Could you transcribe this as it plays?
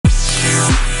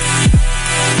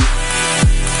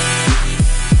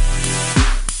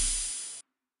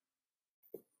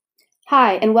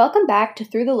Hi, and welcome back to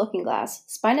Through the Looking Glass,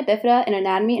 Spina Bifida in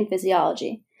Anatomy and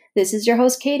Physiology. This is your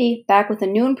host, Katie, back with a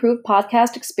new improved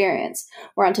podcast experience,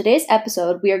 where on today's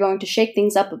episode, we are going to shake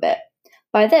things up a bit.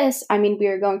 By this, I mean we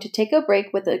are going to take a break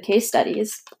with the case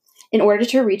studies in order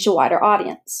to reach a wider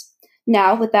audience.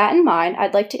 Now, with that in mind,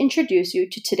 I'd like to introduce you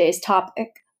to today's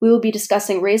topic. We will be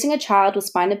discussing raising a child with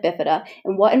spina bifida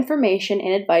and what information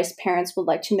and advice parents would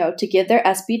like to know to give their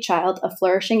SB child a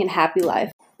flourishing and happy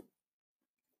life.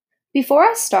 Before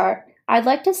I start, I'd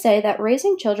like to say that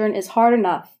raising children is hard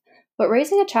enough, but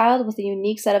raising a child with a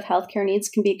unique set of healthcare needs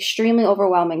can be extremely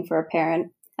overwhelming for a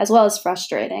parent, as well as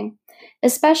frustrating,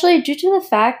 especially due to the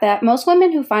fact that most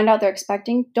women who find out they're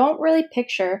expecting don't really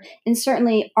picture and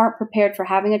certainly aren't prepared for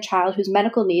having a child whose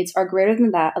medical needs are greater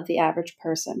than that of the average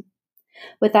person.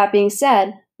 With that being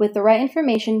said, with the right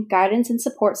information, guidance, and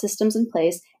support systems in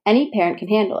place, any parent can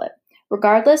handle it.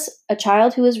 Regardless, a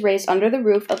child who is raised under the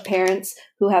roof of parents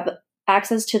who have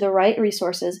access to the right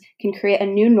resources can create a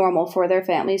new normal for their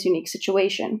family's unique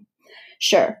situation.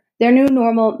 Sure, their new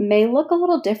normal may look a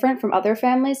little different from other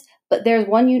families, but there's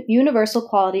one universal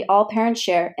quality all parents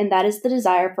share, and that is the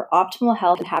desire for optimal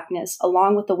health and happiness,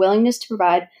 along with the willingness to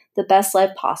provide the best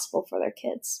life possible for their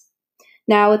kids.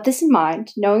 Now, with this in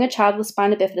mind, knowing a child with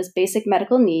spina bifida's basic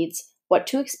medical needs, what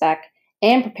to expect,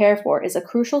 and prepare for is a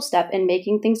crucial step in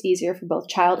making things easier for both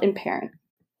child and parent.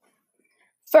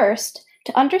 First,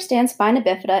 to understand spina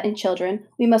bifida in children,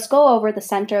 we must go over the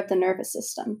center of the nervous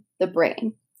system, the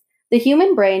brain. The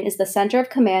human brain is the center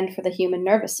of command for the human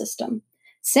nervous system.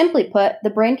 Simply put, the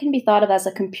brain can be thought of as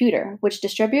a computer, which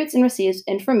distributes and receives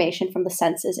information from the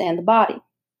senses and the body.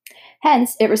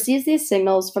 Hence, it receives these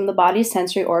signals from the body's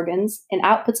sensory organs and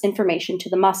outputs information to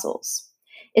the muscles.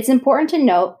 It's important to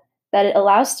note that it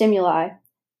allows stimuli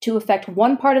to affect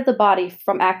one part of the body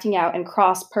from acting out and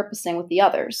cross-purposing with the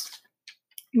others.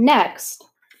 Next,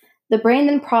 the brain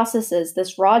then processes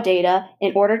this raw data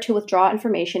in order to withdraw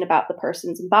information about the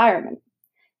person's environment.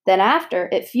 Then after,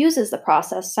 it fuses the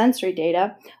processed sensory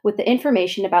data with the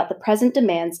information about the present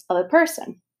demands of a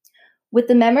person, with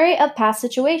the memory of past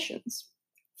situations.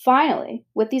 Finally,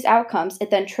 with these outcomes, it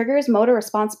then triggers motor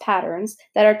response patterns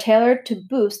that are tailored to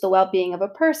boost the well-being of a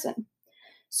person.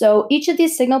 So each of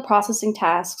these signal processing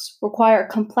tasks require a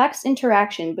complex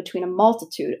interaction between a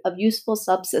multitude of useful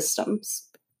subsystems.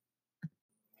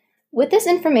 With this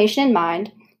information in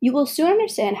mind, you will soon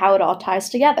understand how it all ties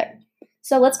together.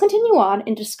 So let's continue on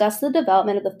and discuss the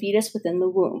development of the fetus within the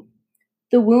womb.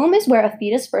 The womb is where a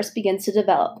fetus first begins to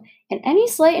develop, and any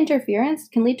slight interference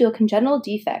can lead to a congenital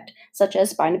defect, such as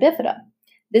spina bifida.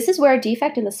 This is where a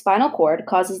defect in the spinal cord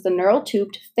causes the neural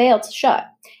tube to fail to shut,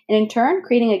 and in turn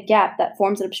creating a gap that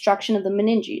forms an obstruction of the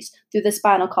meninges through the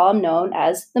spinal column known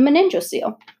as the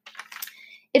meningocele.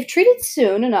 If treated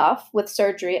soon enough with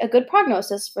surgery, a good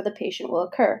prognosis for the patient will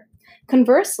occur.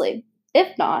 Conversely,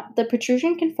 if not, the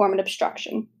protrusion can form an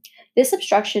obstruction. This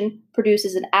obstruction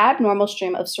produces an abnormal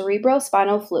stream of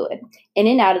cerebrospinal fluid in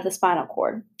and out of the spinal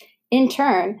cord. In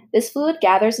turn, this fluid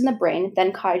gathers in the brain,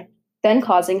 then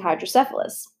causing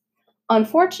hydrocephalus.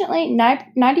 Unfortunately,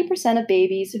 90% of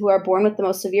babies who are born with the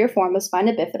most severe form of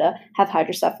spina bifida have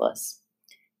hydrocephalus.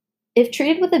 If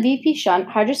treated with a VP shunt,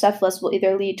 hydrocephalus will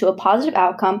either lead to a positive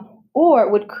outcome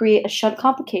or would create a shunt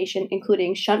complication,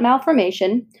 including shunt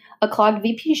malformation, a clogged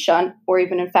VP shunt, or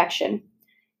even infection.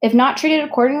 If not treated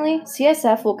accordingly,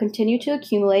 CSF will continue to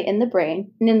accumulate in the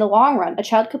brain, and in the long run, a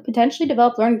child could potentially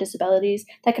develop learning disabilities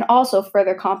that can also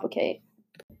further complicate.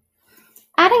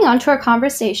 Adding on to our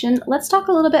conversation, let's talk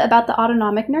a little bit about the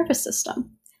autonomic nervous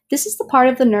system. This is the part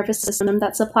of the nervous system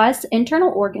that supplies the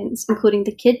internal organs, including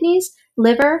the kidneys,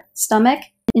 liver, stomach,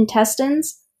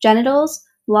 intestines, genitals,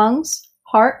 lungs,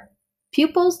 heart,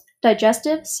 pupils,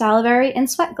 digestive, salivary, and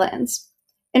sweat glands.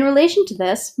 In relation to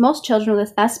this, most children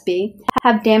with SB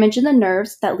have damage in the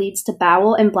nerves that leads to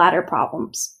bowel and bladder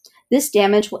problems. This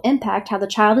damage will impact how the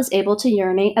child is able to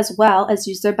urinate as well as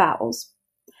use their bowels.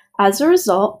 As a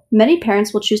result, many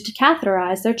parents will choose to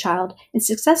catheterize their child and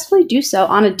successfully do so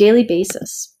on a daily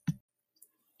basis.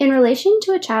 In relation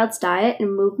to a child's diet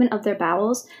and movement of their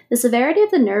bowels, the severity of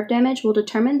the nerve damage will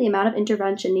determine the amount of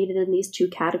intervention needed in these two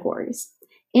categories.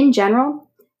 In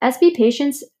general, SB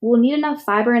patients will need enough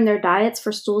fiber in their diets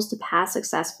for stools to pass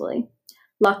successfully.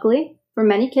 Luckily, for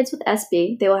many kids with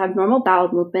SB, they will have normal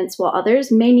bowel movements, while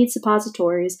others may need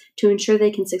suppositories to ensure they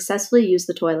can successfully use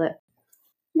the toilet.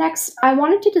 Next, I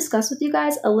wanted to discuss with you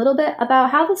guys a little bit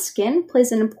about how the skin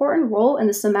plays an important role in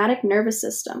the somatic nervous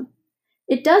system.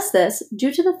 It does this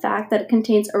due to the fact that it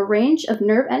contains a range of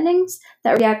nerve endings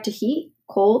that react to heat,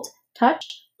 cold, touch,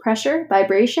 pressure,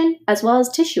 vibration, as well as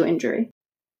tissue injury.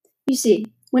 You see,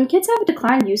 When kids have a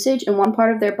declined usage in one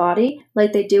part of their body,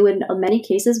 like they do in many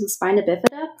cases with spina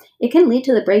bifida, it can lead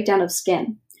to the breakdown of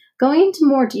skin. Going into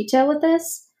more detail with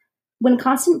this, when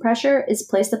constant pressure is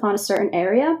placed upon a certain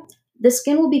area, the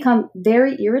skin will become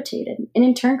very irritated and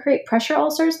in turn create pressure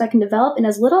ulcers that can develop in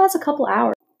as little as a couple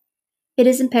hours. It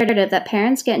is imperative that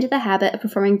parents get into the habit of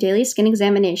performing daily skin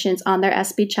examinations on their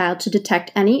SB child to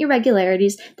detect any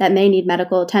irregularities that may need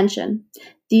medical attention.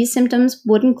 These symptoms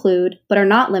would include, but are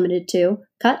not limited to,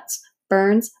 cuts,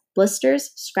 burns,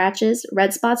 blisters, scratches,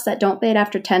 red spots that don't fade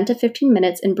after 10 to 15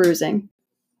 minutes, and bruising.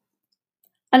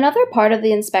 Another part of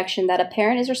the inspection that a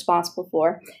parent is responsible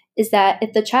for is that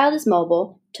if the child is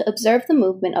mobile, to observe the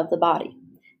movement of the body.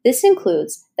 This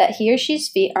includes that he or she's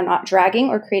feet are not dragging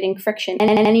or creating friction in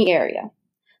any area.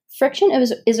 Friction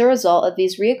is a result of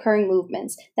these recurring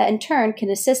movements that in turn can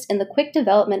assist in the quick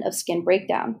development of skin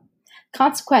breakdown.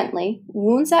 Consequently,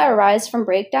 wounds that arise from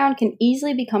breakdown can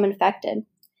easily become infected.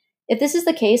 If this is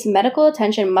the case, medical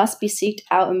attention must be sought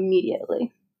out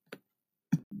immediately.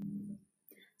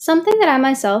 Something that I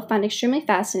myself find extremely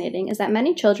fascinating is that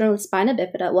many children with spina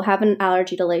bifida will have an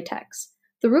allergy to latex.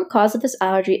 The root cause of this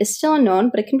allergy is still unknown,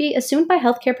 but it can be assumed by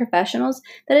healthcare professionals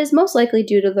that it is most likely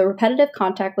due to the repetitive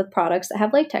contact with products that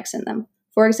have latex in them.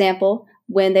 For example,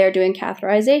 when they are doing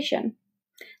catheterization.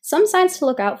 Some signs to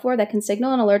look out for that can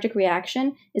signal an allergic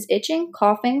reaction is itching,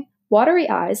 coughing, watery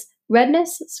eyes,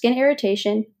 redness, skin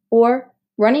irritation, or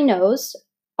runny nose,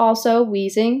 also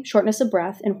wheezing, shortness of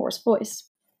breath, and hoarse voice.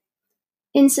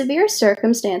 In severe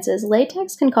circumstances,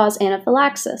 latex can cause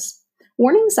anaphylaxis.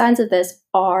 Warning signs of this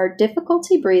are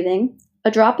difficulty breathing,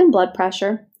 a drop in blood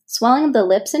pressure, swelling of the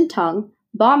lips and tongue,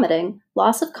 vomiting,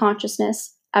 loss of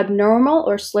consciousness, abnormal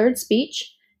or slurred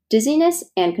speech, dizziness,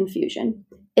 and confusion.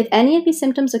 If any of these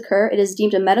symptoms occur, it is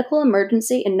deemed a medical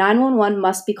emergency and 911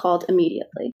 must be called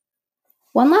immediately.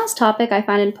 One last topic I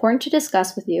find important to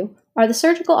discuss with you are the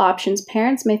surgical options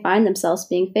parents may find themselves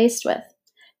being faced with.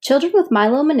 Children with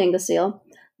myelomeningocele,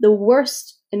 the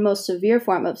worst and most severe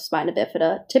form of spina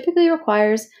bifida, typically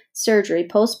requires surgery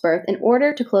post-birth in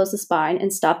order to close the spine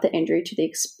and stop the injury to the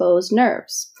exposed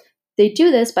nerves. They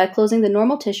do this by closing the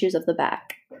normal tissues of the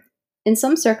back. In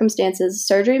some circumstances,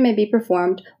 surgery may be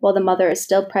performed while the mother is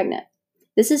still pregnant.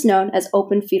 This is known as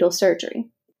open fetal surgery.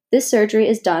 This surgery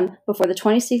is done before the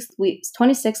 26th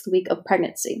week of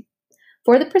pregnancy.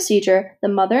 For the procedure, the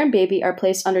mother and baby are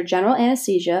placed under general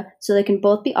anesthesia so they can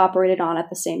both be operated on at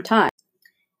the same time.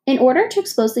 In order to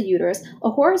expose the uterus, a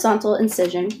horizontal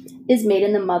incision is made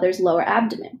in the mother's lower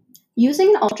abdomen.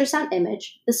 Using an ultrasound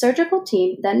image, the surgical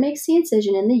team then makes the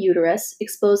incision in the uterus,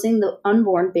 exposing the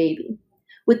unborn baby.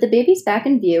 With the baby's back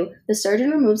in view, the surgeon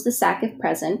removes the sac if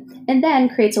present, and then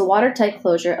creates a watertight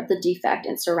closure of the defect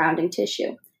and surrounding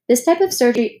tissue. This type of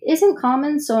surgery isn't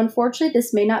common, so unfortunately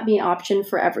this may not be an option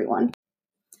for everyone.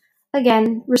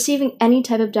 Again, receiving any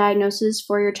type of diagnosis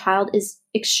for your child is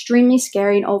extremely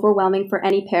scary and overwhelming for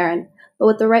any parent, but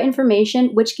with the right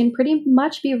information, which can pretty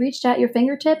much be reached at your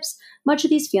fingertips, much of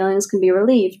these feelings can be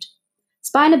relieved.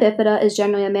 Spina bifida is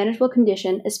generally a manageable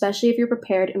condition, especially if you're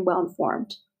prepared and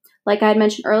well-informed. Like I had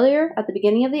mentioned earlier at the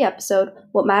beginning of the episode,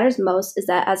 what matters most is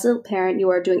that as a parent, you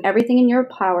are doing everything in your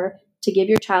power to give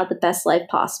your child the best life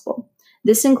possible.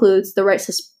 This includes the right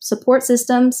support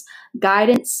systems,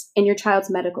 guidance, and your child's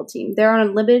medical team. There are an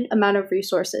unlimited amount of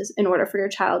resources in order for your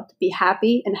child to be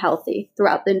happy and healthy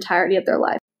throughout the entirety of their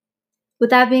life.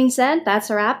 With that being said, that's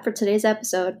a wrap for today's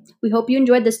episode. We hope you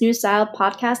enjoyed this new style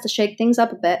podcast to shake things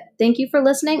up a bit. Thank you for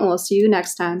listening, and we'll see you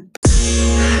next time.